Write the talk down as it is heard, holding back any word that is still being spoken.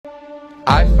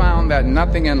I found that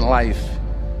nothing in life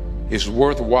is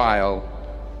worthwhile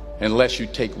unless you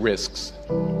take risks.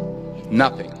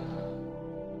 Nothing.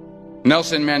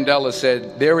 Nelson Mandela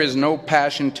said, "There is no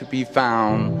passion to be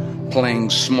found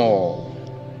playing small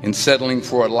and settling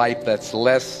for a life that's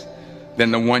less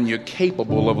than the one you're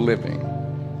capable of living."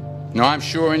 Now, I'm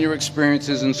sure in your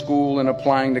experiences in school and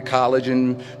applying to college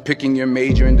and picking your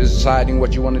major and deciding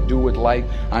what you want to do with life,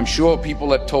 I'm sure people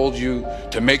have told you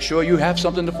to make sure you have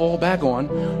something to fall back on.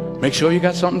 Make sure you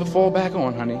got something to fall back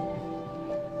on, honey.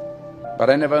 But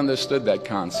I never understood that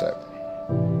concept,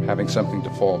 having something to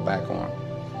fall back on.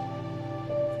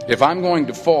 If I'm going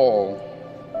to fall,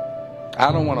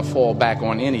 I don't want to fall back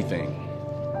on anything.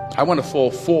 I want to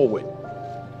fall forward.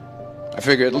 I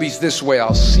figure at least this way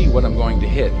I'll see what I'm going to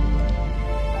hit.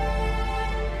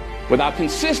 Without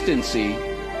consistency,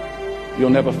 you'll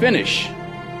never finish.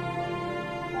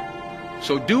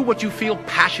 So do what you feel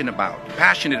passionate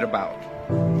about.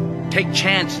 Take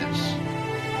chances.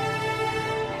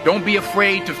 Don't be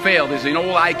afraid to fail. There's an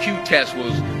old IQ test,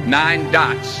 was 9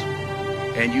 dots,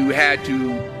 and you had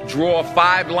to draw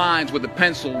 5 lines with a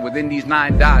pencil within these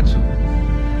 9 dots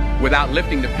without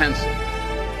lifting the pencil.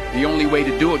 The only way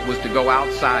to do it was to go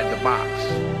outside the box.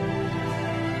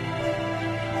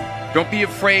 Don't be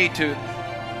afraid to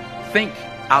think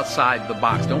outside the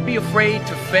box. Don't be afraid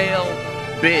to fail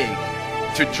big,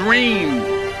 to dream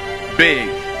big.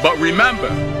 But remember,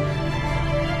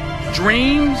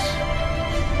 dreams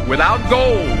without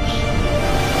goals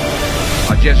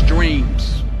are just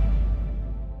dreams.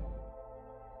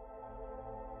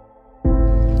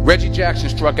 Reggie Jackson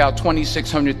struck out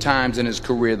 2,600 times in his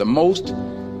career, the most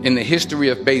in the history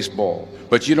of baseball.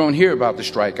 But you don't hear about the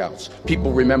strikeouts.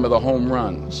 People remember the home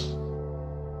runs.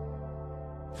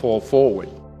 Fall forward.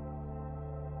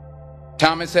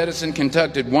 Thomas Edison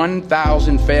conducted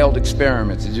 1,000 failed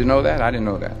experiments. Did you know that? I didn't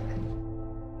know that.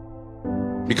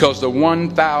 Because the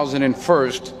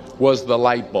 1,001st was the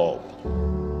light bulb.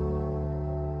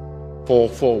 Fall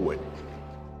forward.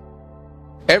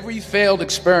 Every failed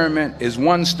experiment is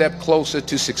one step closer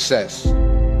to success.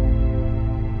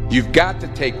 You've got to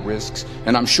take risks,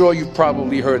 and I'm sure you've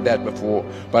probably heard that before,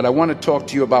 but I want to talk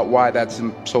to you about why that's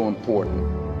so important.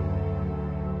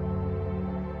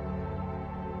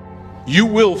 You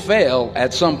will fail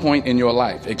at some point in your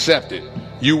life. Accept it.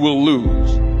 You will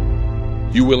lose.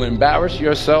 You will embarrass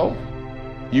yourself.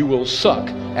 You will suck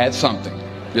at something.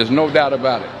 There's no doubt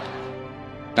about it.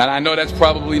 And I know that's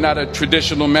probably not a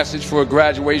traditional message for a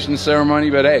graduation ceremony,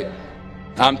 but hey,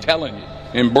 I'm telling you,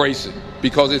 embrace it,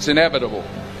 because it's inevitable.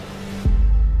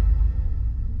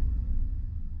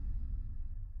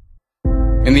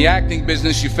 In the acting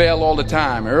business, you fail all the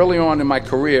time. Early on in my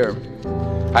career,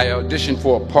 I auditioned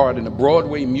for a part in a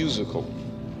Broadway musical.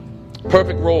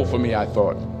 Perfect role for me, I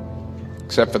thought,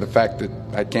 except for the fact that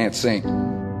I can't sing.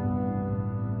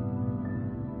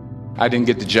 I didn't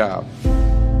get the job.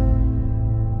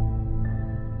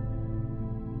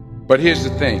 But here's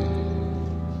the thing.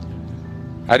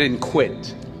 I didn't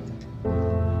quit.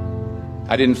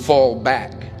 I didn't fall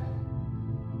back.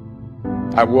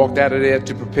 I walked out of there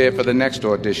to prepare for the next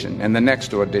audition, and the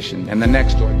next audition, and the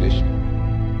next audition.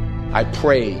 I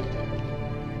prayed.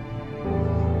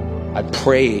 I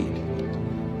prayed.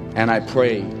 And I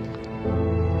prayed.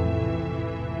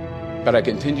 But I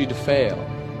continued to fail,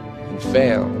 and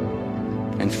fail,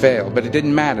 and fail. But it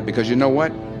didn't matter, because you know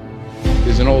what?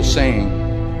 There's an old saying,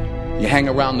 you hang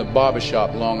around the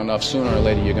barbershop long enough, sooner or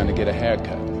later you're going to get a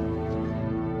haircut.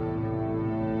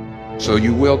 So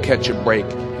you will catch a break,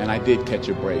 and I did catch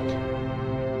a break.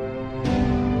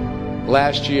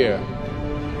 Last year,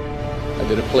 I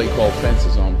did a play called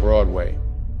Fences on Broadway.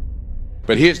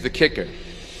 But here's the kicker.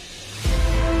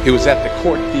 It was at the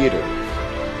Court Theater.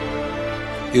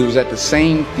 It was at the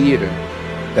same theater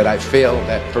that I failed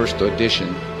that first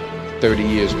audition 30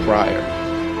 years prior.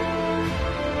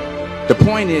 The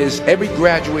point is, every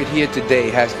graduate here today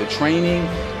has the training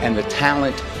and the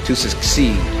talent to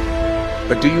succeed.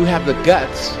 But do you have the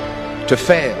guts to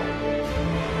fail?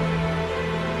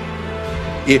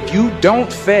 If you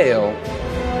don't fail,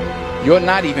 you're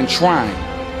not even trying.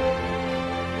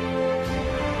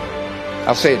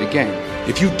 I'll say it again.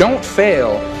 If you don't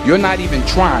fail, you're not even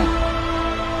trying.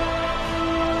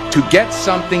 To get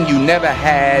something you never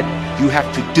had, you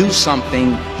have to do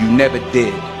something you never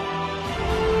did.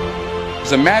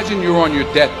 So imagine you're on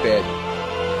your deathbed,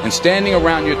 and standing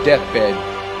around your deathbed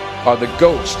are the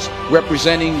ghosts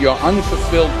representing your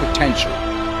unfulfilled potential.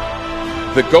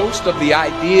 The ghost of the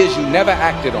ideas you never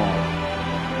acted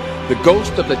on. The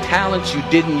ghost of the talents you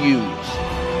didn't use.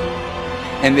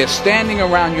 And they're standing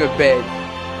around your bed,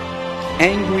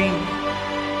 angry,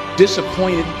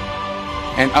 disappointed,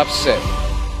 and upset.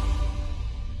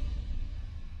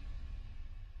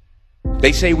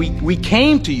 They say we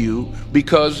came to you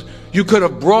because you could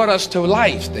have brought us to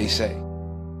life, they say.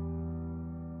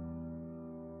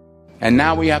 And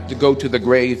now we have to go to the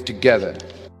grave together.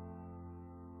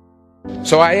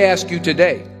 So I ask you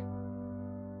today,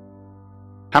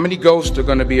 how many ghosts are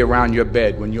going to be around your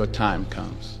bed when your time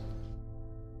comes?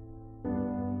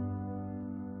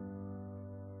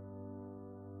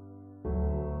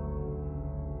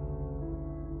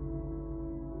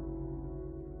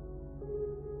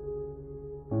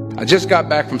 I just got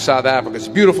back from South Africa. It's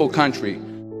a beautiful country,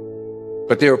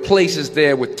 but there are places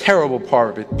there with terrible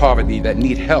poverty that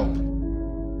need help.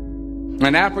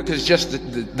 And Africa is just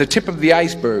the tip of the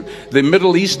iceberg. The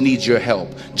Middle East needs your help.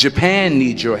 Japan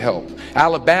needs your help.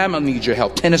 Alabama needs your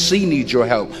help. Tennessee needs your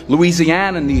help.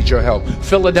 Louisiana needs your help.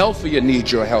 Philadelphia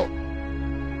needs your help.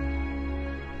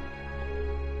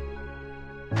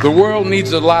 The world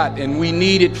needs a lot, and we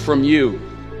need it from you.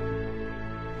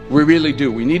 We really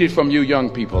do. We need it from you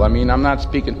young people. I mean, I'm not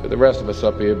speaking for the rest of us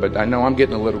up here, but I know I'm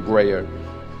getting a little grayer.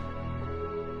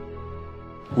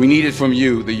 We need it from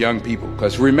you, the young people,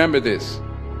 because remember this.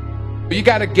 You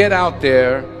got to get out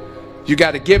there. You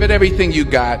got to give it everything you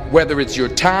got, whether it's your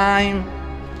time,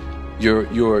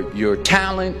 your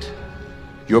talent,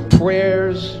 your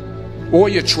prayers, or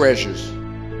your treasures.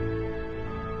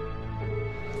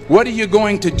 What are you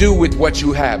going to do with what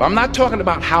you have? I'm not talking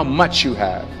about how much you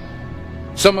have.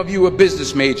 Some of you are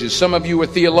business majors. Some of you are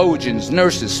theologians,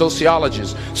 nurses,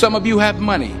 sociologists. Some of you have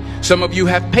money. Some of you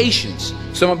have patience.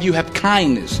 Some of you have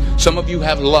kindness. Some of you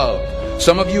have love.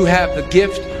 Some of you have the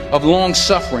gift of long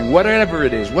suffering. Whatever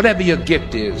it is, whatever your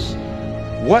gift is,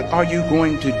 what are you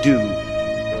going to do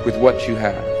with what you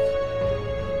have?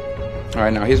 All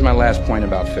right, now here's my last point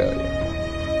about failure.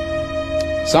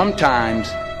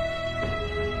 Sometimes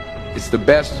it's the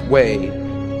best way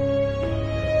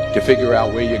to figure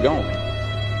out where you're going.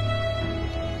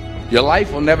 Your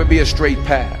life will never be a straight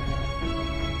path.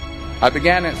 I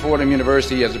began at Fordham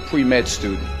University as a pre-med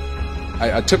student.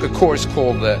 I took a course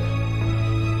called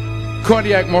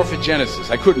cardiac morphogenesis.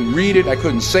 I couldn't read it, I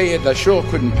couldn't say it, I sure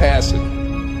couldn't pass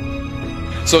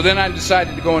it. So then I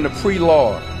decided to go into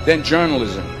pre-law, then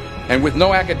journalism. And with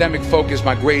no academic focus,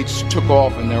 my grades took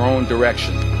off in their own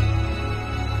direction.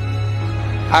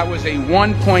 I was a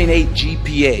 1.8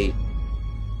 GPA.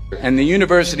 And the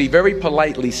university very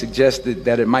politely suggested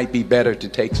that it might be better to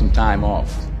take some time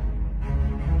off.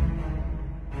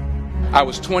 I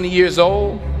was 20 years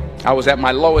old. I was at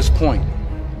my lowest point.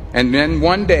 And then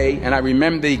one day, and I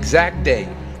remember the exact day,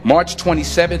 March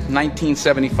 27th,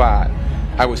 1975,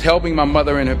 I was helping my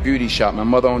mother in her beauty shop. My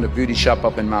mother owned a beauty shop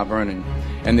up in Mount Vernon.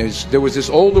 And there was this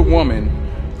older woman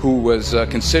who was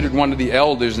considered one of the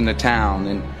elders in the town.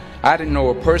 And I didn't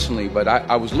know her personally, but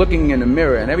I was looking in the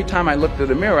mirror, and every time I looked at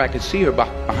the mirror, I could see her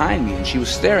behind me, and she was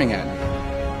staring at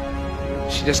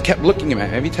me. She just kept looking at me.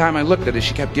 Every time I looked at her,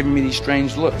 she kept giving me these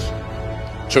strange looks.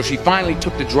 So she finally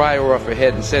took the dryer off her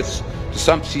head and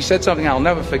she said something I'll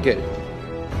never forget.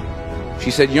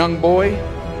 She said, "Young boy,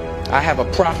 I have a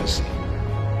prophecy,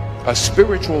 a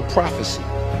spiritual prophecy."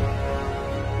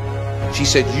 She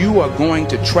said, "You are going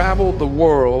to travel the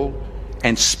world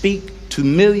and speak to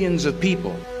millions of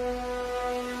people."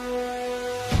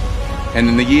 And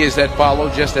in the years that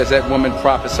followed, just as that woman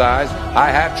prophesied, I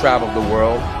have traveled the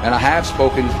world and I have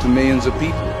spoken to millions of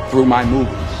people through my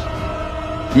movies.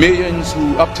 Millions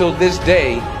who up till this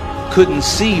day couldn't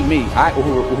see me,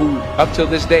 who up till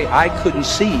this day I couldn't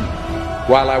see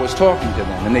while I was talking to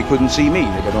them, and they couldn't see me,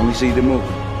 they could only see the movie.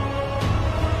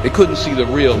 They couldn't see the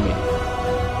real me.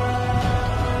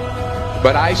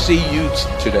 But I see you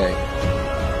today,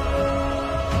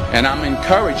 and I'm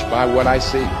encouraged by what I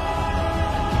see.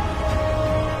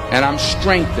 And I'm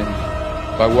strengthened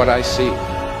by what I see.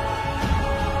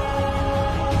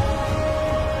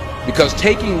 Because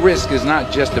taking risk is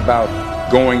not just about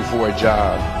going for a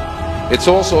job. It's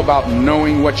also about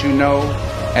knowing what you know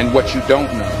and what you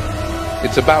don't know.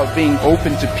 It's about being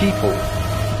open to people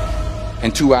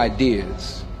and to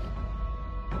ideas.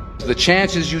 The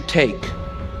chances you take,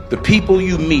 the people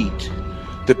you meet,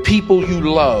 the people you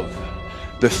love,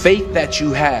 the faith that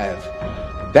you have,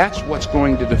 that's what's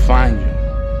going to define you.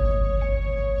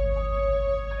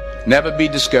 Never be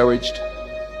discouraged.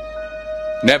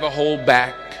 Never hold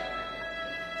back.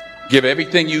 Give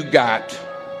everything you got.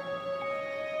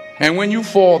 And when you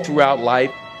fall throughout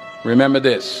life, remember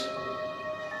this: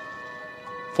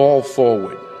 fall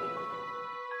forward.